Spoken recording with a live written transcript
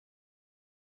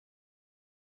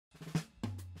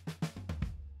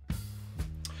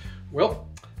Well,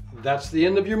 that's the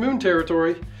end of your moon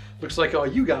territory. Looks like all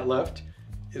you got left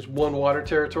is one water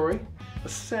territory, a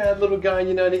sad little guy in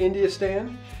United India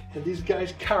stand, and these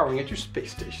guys cowering at your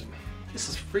space station. This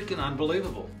is freaking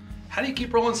unbelievable. How do you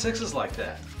keep rolling sixes like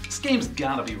that? This game's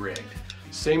gotta be rigged.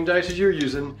 Same dice as you're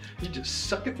using, you just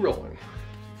suck at rolling.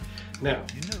 Now,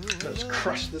 let's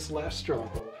crush this last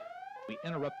stronghold. We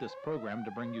interrupt this program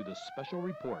to bring you this special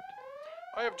report.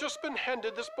 I have just been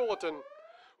handed this bulletin.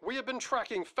 We have been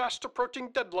tracking fast approaching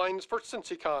deadlines for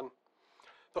Cincycon.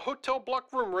 The hotel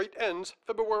block room rate ends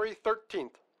February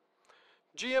 13th.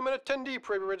 GM and attendee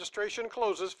pre-registration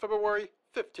closes February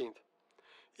 15th.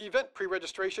 Event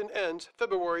pre-registration ends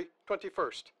February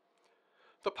 21st.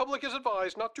 The public is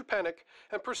advised not to panic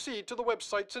and proceed to the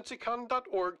website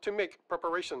cincycon.org to make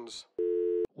preparations.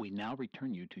 We now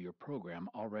return you to your program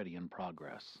already in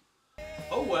progress.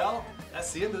 Oh well,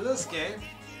 that's the end of this game.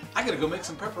 I gotta go make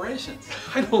some preparations.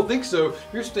 I don't think so.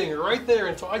 You're staying right there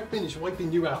until I finish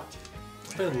wiping you out.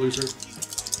 And loser.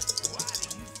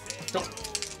 Oh.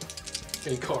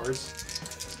 Any cards?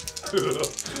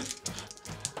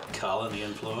 Colony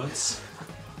influence.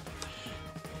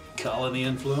 Colony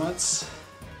influence.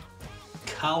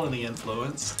 Colony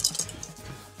influence.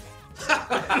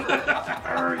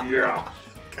 Yeah.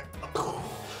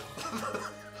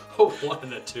 Oh, 1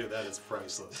 and a 2, that is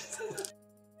priceless.